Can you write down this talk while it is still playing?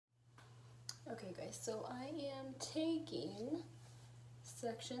Okay guys, so I am taking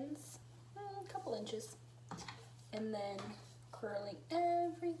sections, a couple inches, and then curling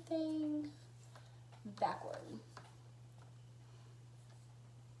everything backward.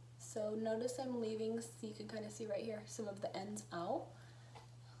 So notice I'm leaving, so you can kind of see right here, some of the ends out,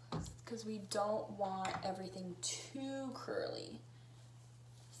 because we don't want everything too curly.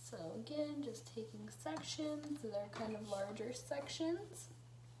 So again, just taking sections that are kind of larger sections,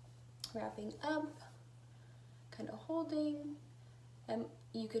 wrapping up, kind of holding, and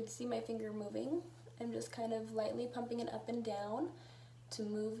you could see my finger moving. I'm just kind of lightly pumping it up and down to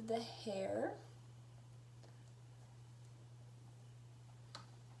move the hair.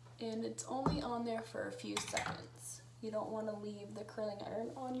 And it's only on there for a few seconds. You don't want to leave the curling iron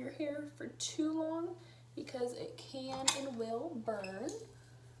on your hair for too long because it can and will burn.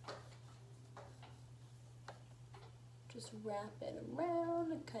 Just wrap it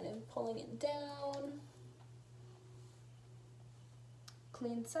around and kind of pulling it down.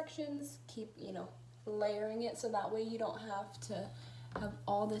 Clean sections, keep, layering it so that way you don't have to have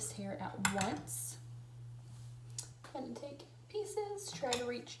all this hair at once. And take pieces, try to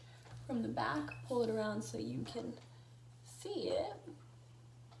reach from the back, pull it around so you can see it.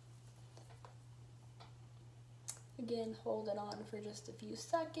 Again, hold it on for just a few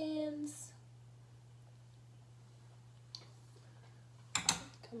seconds.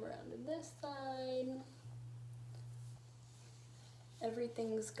 Come around to this side.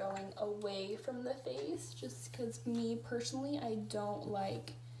 Everything's going away from the face just because me personally, I don't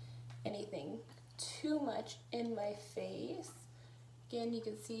like anything too much in my face. Again, you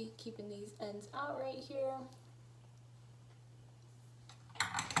can see keeping these ends out right here.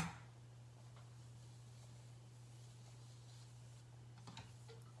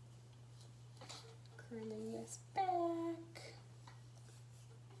 Curling this back.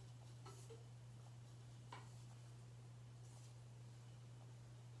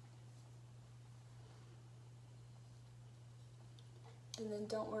 And then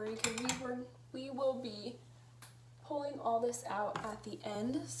don't worry, because we will be pulling all this out at the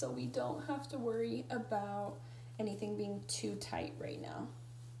end, so we don't have to worry about anything being too tight right now.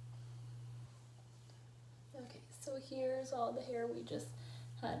 Okay, so here's all the hair we just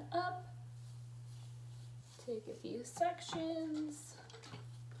had up. Take a few sections,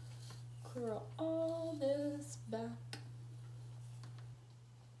 curl all this back.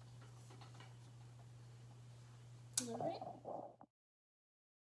 All right.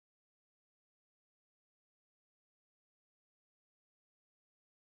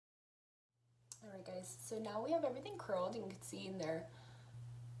 Alright guys, so now we have everything curled. You can see they're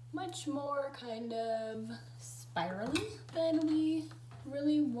much more kind of spirally than we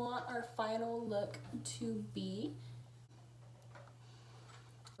really want our final look to be.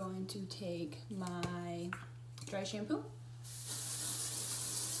 I'm going to take my dry shampoo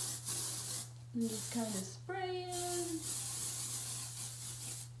and just kind of spray it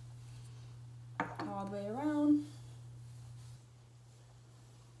all the way around.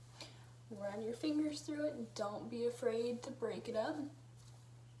 Run your fingers through it, don't be afraid to break it up.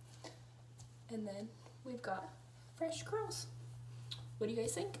 And then we've got fresh curls. What do you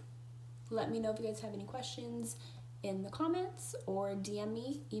guys think? Let me know if you guys have any questions in the comments or DM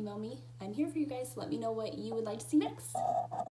me, email me. I'm here for you guys. Let me know what you would like to see next.